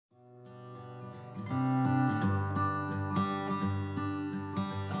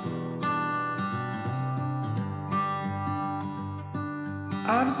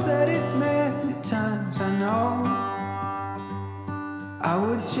I've said it many times, I know I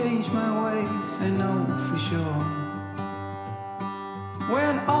would change my ways, I know for sure.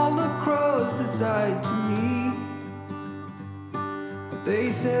 When all the crows decide to meet,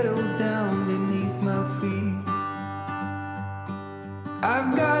 they settle down beneath my feet.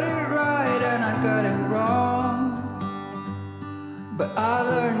 I've got it right and I got it wrong, but I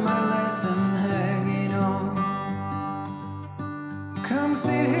learned my lesson hanging on. Come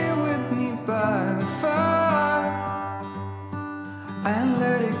sit here with me by the fire and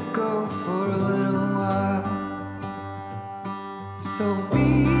let it go for a little while. So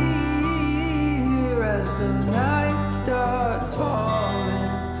be here as the night starts falling.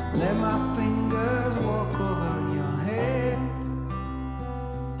 Let my fingers walk over your head.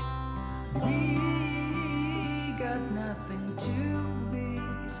 We got nothing to be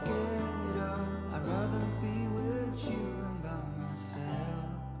scared of. I'd rather be with you than by myself.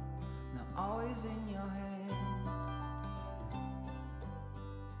 Now always in your head.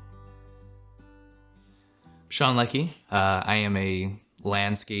 Sean Lehky. I am a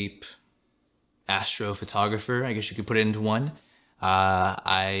landscape astrophotographer, I guess you could put it into one.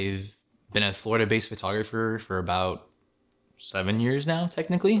 I've been a Florida-based photographer for about 7 years now,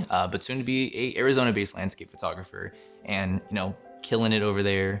 technically, but soon to be a Arizona-based landscape photographer, and you know, killing it over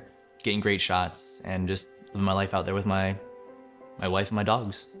there, getting great shots, and just living my life out there with my wife and my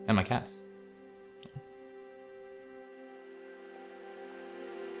dogs and my cats.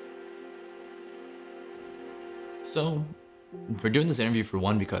 So we're doing this interview for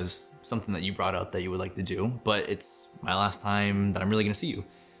one, because something that you brought up that you would like to do, but it's my last time that I'm really gonna see you.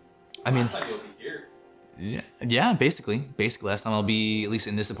 I mean, last time you'll be here. Yeah, basically last time I'll be at least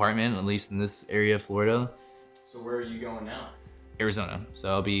in this apartment, at least in this area of Florida. So where are you going now? Arizona. So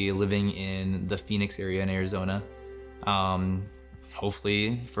I'll be living in the Phoenix area in Arizona.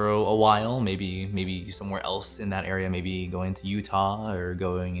 Hopefully for a while, maybe somewhere else in that area, maybe going to Utah or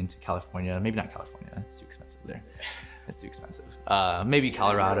going into California. Maybe not California, it's too expensive there. It's too expensive. Maybe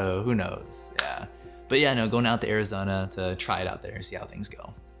Colorado, who knows? Yeah. But yeah, no, going out to Arizona to try it out there, see how things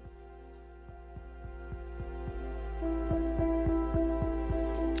go.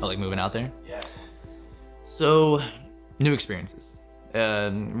 Oh, like moving out there? Yeah. So, new experiences.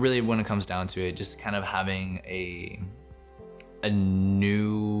 Really, when it comes down to it, just kind of having a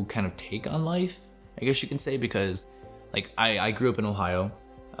new kind of take on life, I guess you can say, because like I grew up in Ohio.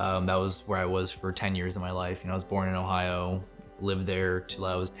 That was where I was for 10 years of my life. You know, I was born in Ohio, lived there till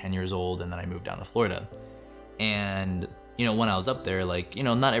I was 10 years old, and then I moved down to Florida. And, you know, when I was up there, like, you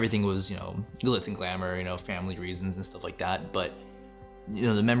know, not everything was, you know, glitz and glamour, you know, family reasons and stuff like that. But, you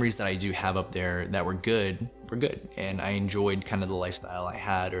know, the memories that I do have up there that were good. And I enjoyed kind of the lifestyle I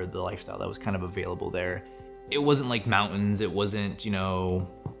had, or the lifestyle that was kind of available there. It wasn't like mountains. It wasn't, you know,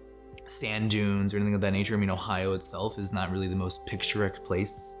 sand dunes or anything of that nature. I mean, Ohio itself is not really the most picturesque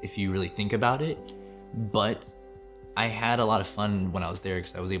place if you really think about it, but I had a lot of fun when I was there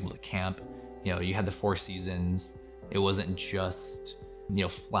because I was able to camp. You know, you had the 4 seasons. It wasn't just, you know,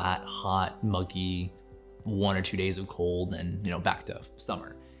 flat, hot, muggy, 1 or 2 days of cold and, you know, back to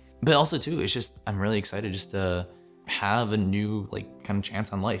summer. But also too, it's just, I'm really excited just to have a new, like, kind of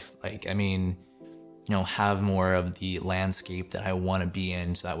chance on life. Like, I mean, you know, have more of the landscape that I want to be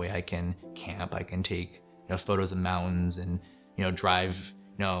in, so that way I can camp, I can take, you know, photos of mountains and, you know, drive,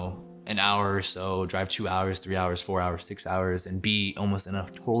 you know, an hour or so, drive 2 hours, 3 hours, 4 hours, 6 hours, and be almost in a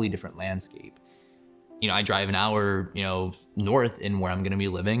totally different landscape. You know, I drive an hour, you know, north in where I'm going to be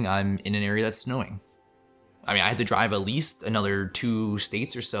living. I'm in an area that's snowing. I mean, I had to drive at least another 2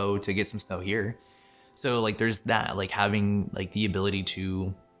 states or so to get some snow here. So like, there's that, like having like the ability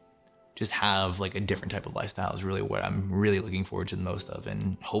to just have like a different type of lifestyle is really what I'm really looking forward to the most of,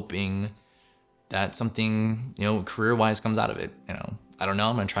 and hoping that something, you know, career-wise comes out of it. You know, I don't know,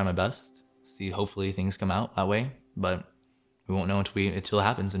 I'm gonna try my best, see, hopefully things come out that way, but we won't know until it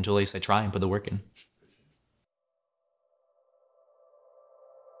happens, until at least I try and put the work in.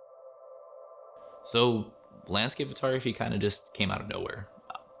 So landscape photography kind of just came out of nowhere.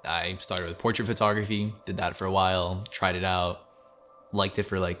 I started with portrait photography, did that for a while, tried it out, liked it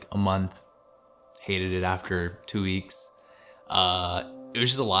for like a month, hated it after 2 weeks. It was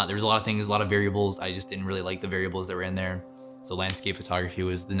just a lot. There was a lot of things, a lot of variables. I just didn't really like the variables that were in there. So landscape photography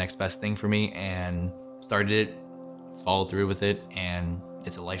was the next best thing for me, and started it, followed through with it, and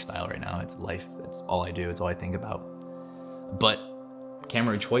it's a lifestyle right now. It's a life. It's all I do. It's all I think about. But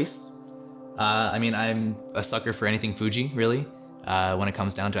camera choice, I mean, I'm a sucker for anything Fuji, really. When it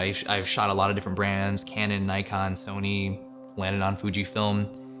comes down to it, I've shot a lot of different brands, Canon, Nikon, Sony, landed on Fujifilm.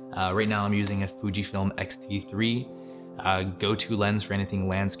 Right now I'm using a Fujifilm X-T3. Go-to lens for anything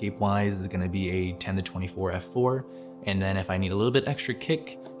landscape-wise is going to be a 10-24 f4, and then if I need a little bit extra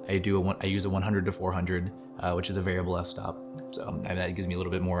kick, I use a 100-400, which is a variable f-stop. So and that gives me a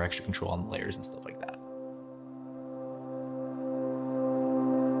little bit more extra control on the layers and stuff like that.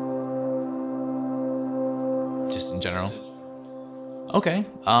 Just in general. Okay.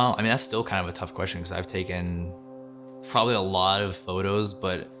 I mean, that's still kind of a tough question because I've taken probably a lot of photos,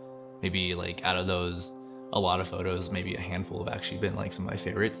 but maybe like out of those, a lot of photos, maybe a handful have actually been like some of my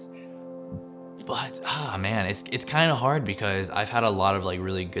favorites. But man, it's kind of hard because I've had a lot of like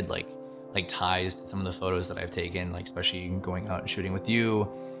really good like ties to some of the photos that I've taken, like especially going out and shooting with you.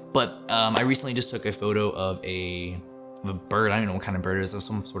 But I recently just took a photo of a bird. I don't know what kind of bird it is. It's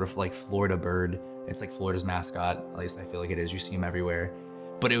some sort of like Florida bird. It's like Florida's mascot. At least I feel like it is. You see them everywhere.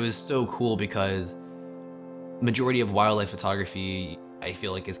 But it was so cool because majority of wildlife photography, I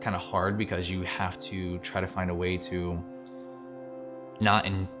feel like it's kind of hard because you have to try to find a way to not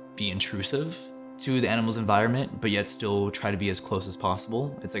be intrusive to the animal's environment, but yet still try to be as close as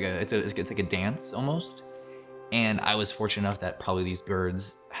possible. It's like a dance almost. And I was fortunate enough that probably these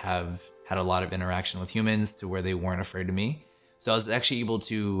birds have had a lot of interaction with humans to where they weren't afraid of me. So I was actually able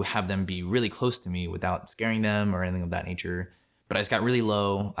to have them be really close to me without scaring them or anything of that nature. But I just got really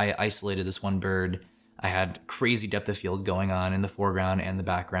low. I isolated this one bird. I had crazy depth of field going on in the foreground and the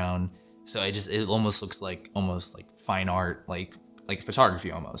background. So it almost looks like fine art, like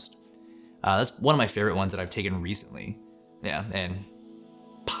photography almost. That's one of my favorite ones that I've taken recently. Yeah, and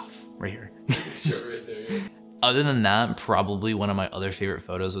pop, right here. Sure, right there, yeah. Other than that, probably one of my other favorite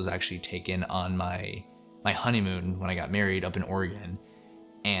photos was actually taken on my honeymoon when I got married up in Oregon.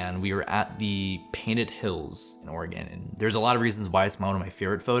 And we were at the Painted Hills in Oregon. And there's a lot of reasons why it's one of my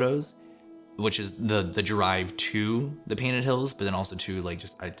favorite photos, which is the drive to the Painted Hills, but then also to I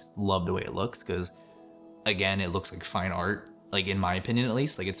just love the way it looks because, again, it looks like fine art, like in my opinion at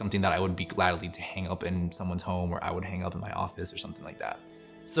least. Like it's something that I would be gladly to hang up in someone's home, or I would hang up in my office or something like that.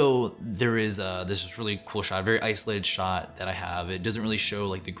 So there is this really cool shot, a very isolated shot that I have. It doesn't really show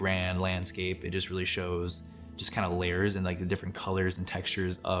like the grand landscape. It just really shows just kind of layers and like the different colors and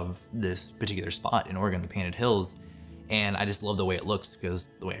textures of this particular spot in Oregon, the Painted Hills. And I just love the way it looks because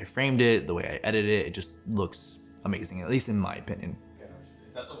the way I framed it, the way I edited it, it just looks amazing, at least in my opinion.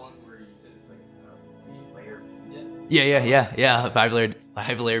 Is that the one where you said it's like the layer dip? Yeah.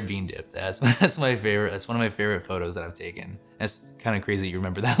 Five layer bean dip. That's my favorite. That's one of my favorite photos that I've taken. That's kind of crazy you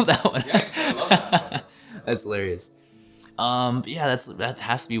remember that one. Yeah, I love that. That's hilarious. Yeah, that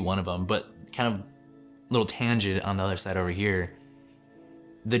has to be one of them. But kind of little tangent on the other side over here.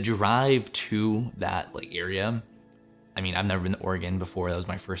 The drive to that like area. I mean, I've never been to Oregon before. That was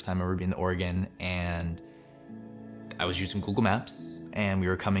my first time ever being to Oregon, and I was using Google Maps, and we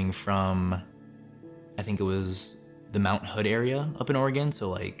were coming from, I think it was the Mount Hood area up in Oregon, so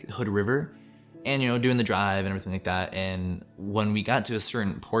like Hood River, and doing the drive and everything like that. And when we got to a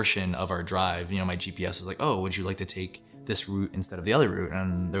certain portion of our drive, my GPS was like, oh, would you like to take this route instead of the other route?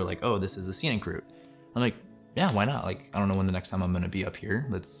 And they're like, oh, this is the scenic route. I'm like, yeah, why not? Like, I don't know when the next time I'm gonna be up here.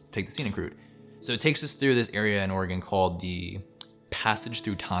 Let's take the scenic route. So it takes us through this area in Oregon called the Passage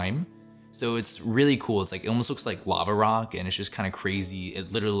Through Time. So it's really cool. It's like, it almost looks like lava rock, and it's just kind of crazy.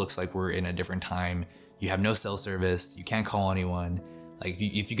 It literally looks like we're in a different time. You have no cell service. You can't call anyone. Like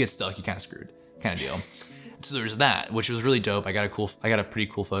if you get stuck, you're kind of screwed, kind of deal. So there's that, which was really dope. I got a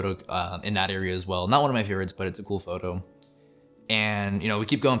pretty cool photo in that area as well. Not one of my favorites, but it's a cool photo. And we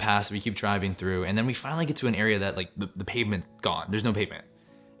keep going past, we keep driving through, and then we finally get to an area that like the pavement's gone. There's no pavement.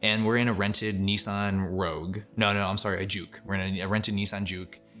 And we're in a rented Nissan Rogue. No, I'm sorry, a Juke. We're in a rented Nissan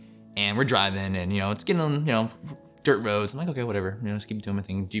Juke. And we're driving, and it's getting on, dirt roads. I'm like, okay, whatever. Just keep doing my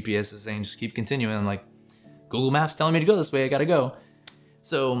thing. GPS is saying just keep continuing. I'm like, Google Maps telling me to go this way, I gotta go.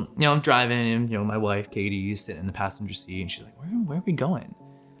 So, I'm driving, and my wife, Katie, is sitting in the passenger seat, and she's like, where are we going?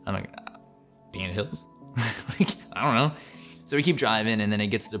 I'm like, Painted Hills? Like, I don't know. So we keep driving, and then it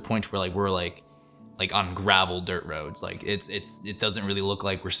gets to the point where like we're like on gravel dirt roads. Like it doesn't really look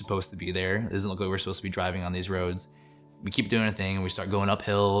like we're supposed to be there. It doesn't look like we're supposed to be driving on these roads. We keep doing a thing, and we start going up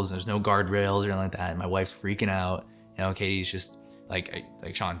hills, and there's no guardrails or anything like that. And my wife's freaking out. Katie's just like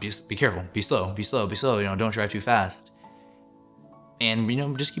Sean, be careful, be slow. Don't drive too fast. And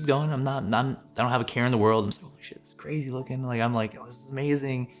just keep going. I don't have a care in the world. I'm just like, holy shit, it's crazy looking. Like I'm like, oh, this is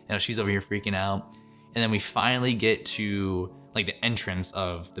amazing. She's over here freaking out. And then we finally get to like the entrance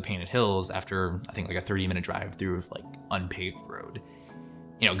of the Painted Hills after I think like a 30-minute drive through like unpaved road.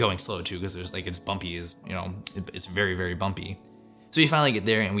 Going slow too, because there's like it's bumpy, it's very, very bumpy. So we finally get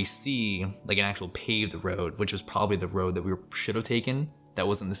there, and we see like an actual paved road, which was probably the road that we should have taken. That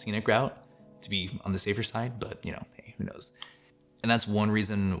wasn't the scenic route, to be on the safer side. But hey, who knows? And that's one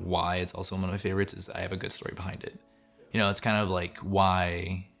reason why it's also one of my favorites, is I have a good story behind it. You know, it's kind of like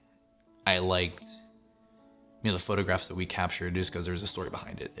why I liked, you know, the photographs that we captured, just because there's a story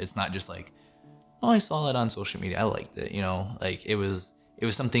behind it. It's not just like, oh, I saw it on social media, I liked it, you know, like it was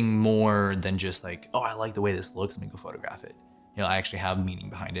something more than just like, oh, I like the way this looks, let me go photograph it. You know, I actually have meaning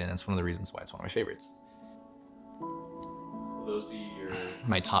behind it, and that's one of the reasons why it's one of my favorites. Will those be your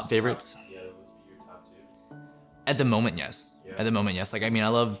My top favorites? Yeah, will those be your top 2? At the moment, yes. Yeah. At the moment, yes. Like, I mean, I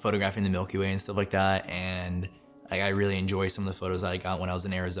love photographing the Milky Way and stuff like that, and like I really enjoy some of the photos that I got when I was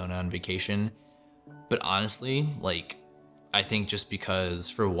in Arizona on vacation. But honestly, like, I think just because,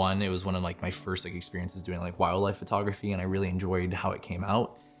 for one, it was one of like my first like experiences doing like wildlife photography, and I really enjoyed how it came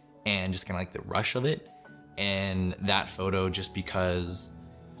out and just kind of like the rush of it. And that photo, just because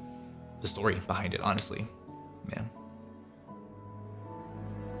the story behind it, honestly, man.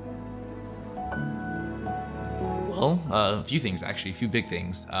 Well, a few things actually, a few big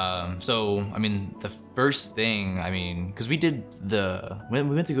things. So, I mean, the first thing, I mean, because we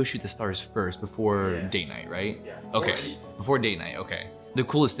went to go shoot the stars first before date night, right? Yeah. Okay, before date night, okay. The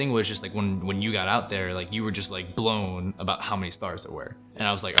coolest thing was just like when you got out there, like you were just like blown about how many stars there were. And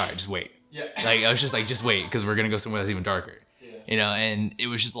I was like, all right, just wait. Yeah. Like, I was just like, just wait, because we're gonna go somewhere that's even darker. Yeah. You know, and it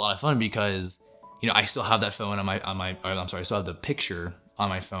was just a lot of fun because, you know, I still have that phone I still have the picture on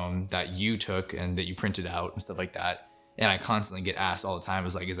my phone that you took and that you printed out and stuff like that. And I constantly get asked all the time,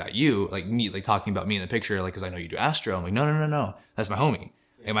 is like, is that you? Like me, like talking about me in the picture, like, cause I know you do astro. I'm like, no, that's my homie.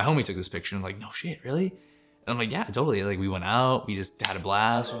 And my homie took this picture, and I'm like, no shit, really? And I'm like, yeah, totally. Like, we went out, we just had a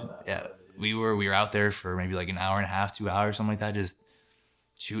blast. Yeah, we were out there for maybe like an hour and a half, 2 hours, something like that, just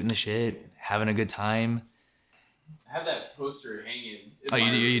shooting the shit, having a good time. I have that poster hanging. Oh,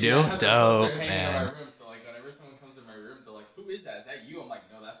 you do? Yeah, I have that Dope, poster hanging man. in my room, so like whenever someone comes in my room, they're like, "Who is that? Is that you?" I'm like,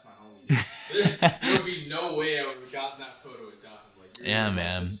 "No, that's my homie." There would be no way I would have gotten that photo without him. Like, yeah, like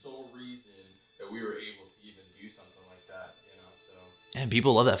man. the sole reason that we were able to even do something like that, you know. So. And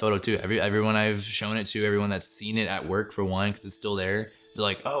people love that photo too. Everyone I've shown it to, everyone that's seen it at work, for one, because it's still there, they're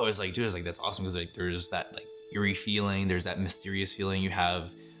like, oh, it's like, dude, it's like, that's awesome, because like there's that like eerie feeling, there's that mysterious feeling. You have,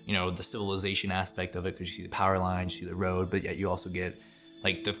 you know, the civilization aspect of it, because you see the power lines, you see the road, but yet you also get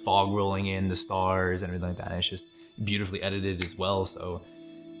like the fog rolling in, the stars and everything like that. And it's just beautifully edited as well. So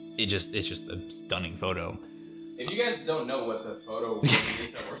it's just a stunning photo. If you guys don't know what the photo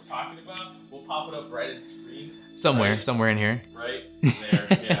is that we're talking about, we'll pop it up right in the screen. Somewhere in here. Right there,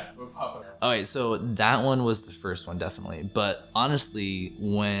 yeah, we'll pop it up. All right, so that one was the first one, definitely. But honestly,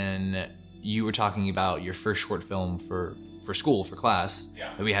 when you were talking about your first short film for school, for class,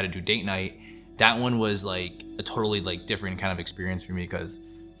 Yeah. that we had to do date night, that one was like a totally like different kind of experience for me, because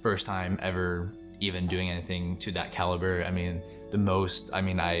first time ever even doing anything to that caliber. I mean, the most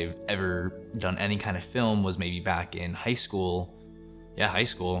I've ever done any kind of film was maybe back in high school. Yeah, high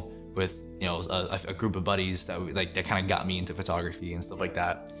school, with, you know, a group of buddies that kind of got me into photography and stuff like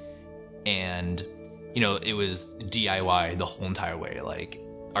that. And, you know, it was DIY the whole entire way. Like,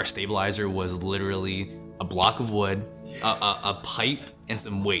 our stabilizer was literally a block of wood, a pipe, and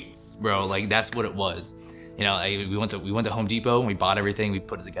some weights, bro. Like, that's what it was. You know, we went to Home Depot and we bought everything, we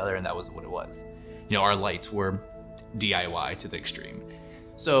put it together, and that was what it was. You know, our lights were DIY to the extreme.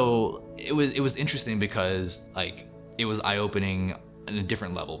 So it was interesting, because like it was eye-opening on a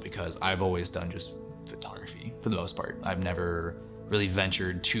different level, because I've always done just photography for the most part. I've never really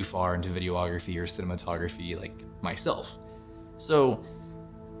ventured too far into videography or cinematography like myself. So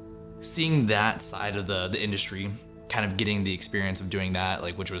seeing that side of the industry, kind of getting the experience of doing that,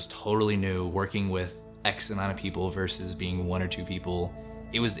 like, which was totally new, working with X amount of people versus being 1 or 2 people,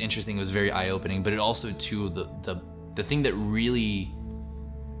 it was interesting. It was very eye-opening, but it also too, the thing that really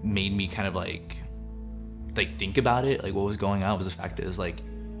made me kind of like think about it, like what was going on, was the fact that it was like,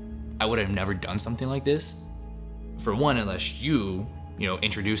 I would have never done something like this, for one, unless you know,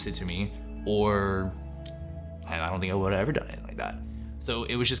 introduced it to me, or I don't think I would have ever done it like that. So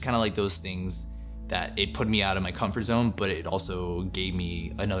it was just kind of like those things that it put me out of my comfort zone, but it also gave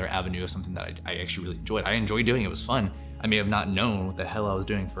me another avenue of something that I actually really enjoyed. I enjoyed doing it. It was fun. I may have not known what the hell I was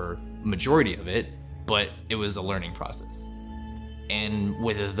doing for a majority of it, but it was a learning process. And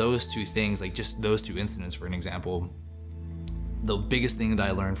with those two things, like just those 2 incidents, for an example, the biggest thing that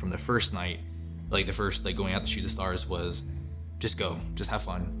I learned from the first night, like going out to shoot the stars, was just go, just have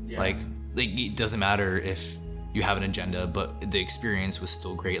fun. Yeah. Like it doesn't matter if you have an agenda, but the experience was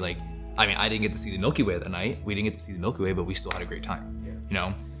still great. Like, I mean, I didn't get to see the Milky Way that night. We didn't get to see the Milky Way, but we still had a great time. Yeah. You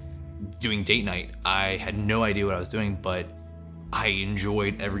know, doing date night, I had no idea what I was doing, but I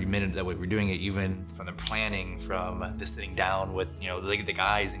enjoyed every minute that we were doing it, even from the planning, from the sitting down with, you know, the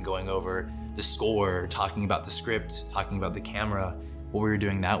guys and going over the score, talking about the script, talking about the camera, what we were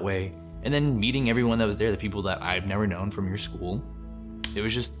doing that way. And then meeting everyone that was there, the people that I've never known from your school. It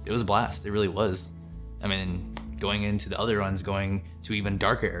was a blast. It really was. I mean, going into the other runs, going to even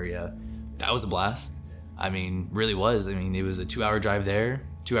darker area, that was a blast. I mean, really was. I mean, it was a 2-hour drive there,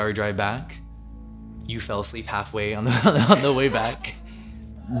 2-hour drive back. You fell asleep halfway on the way back.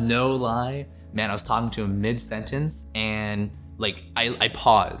 No lie. Man, I was talking to him mid-sentence and like I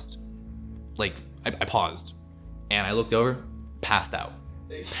paused. Like I paused and I looked over, passed out.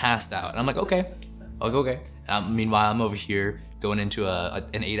 And I'm like, okay. Meanwhile, I'm over here going into an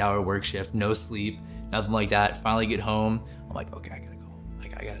 8-hour work shift, no sleep, nothing like that. Finally get home. I'm like, okay, I gotta go home. I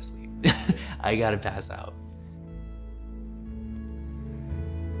gotta sleep. I gotta pass out.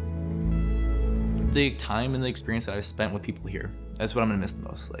 The time and the experience that I've spent with people here, that's what I'm gonna miss the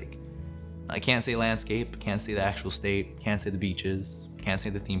most. Like, I can't say landscape, can't say the actual state, can't say the beaches, can't say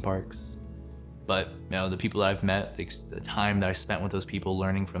the theme parks. But, you know, the people that I've met, the time that I spent with those people,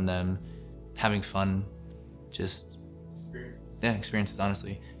 learning from them, having fun, just experiences,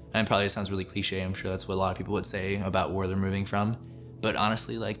 honestly. And probably it sounds really cliche. I'm sure that's what a lot of people would say about where they're moving from. But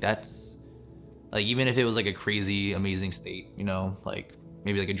honestly, like, that's, like, even if it was like a crazy, amazing state, you know, like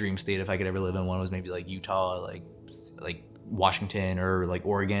maybe like a dream state if I could ever live in one was maybe like Utah, like Washington or like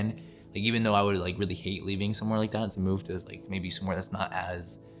Oregon. Like, even though I would like really hate leaving somewhere like that to move to like maybe somewhere that's not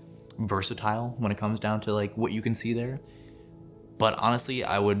as versatile when it comes down to like what you can see there. But honestly,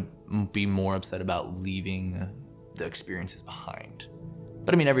 I would be more upset about leaving the experiences behind.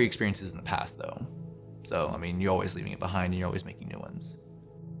 But I mean, every experience is in the past though. So, I mean, you're always leaving it behind and you're always making new ones.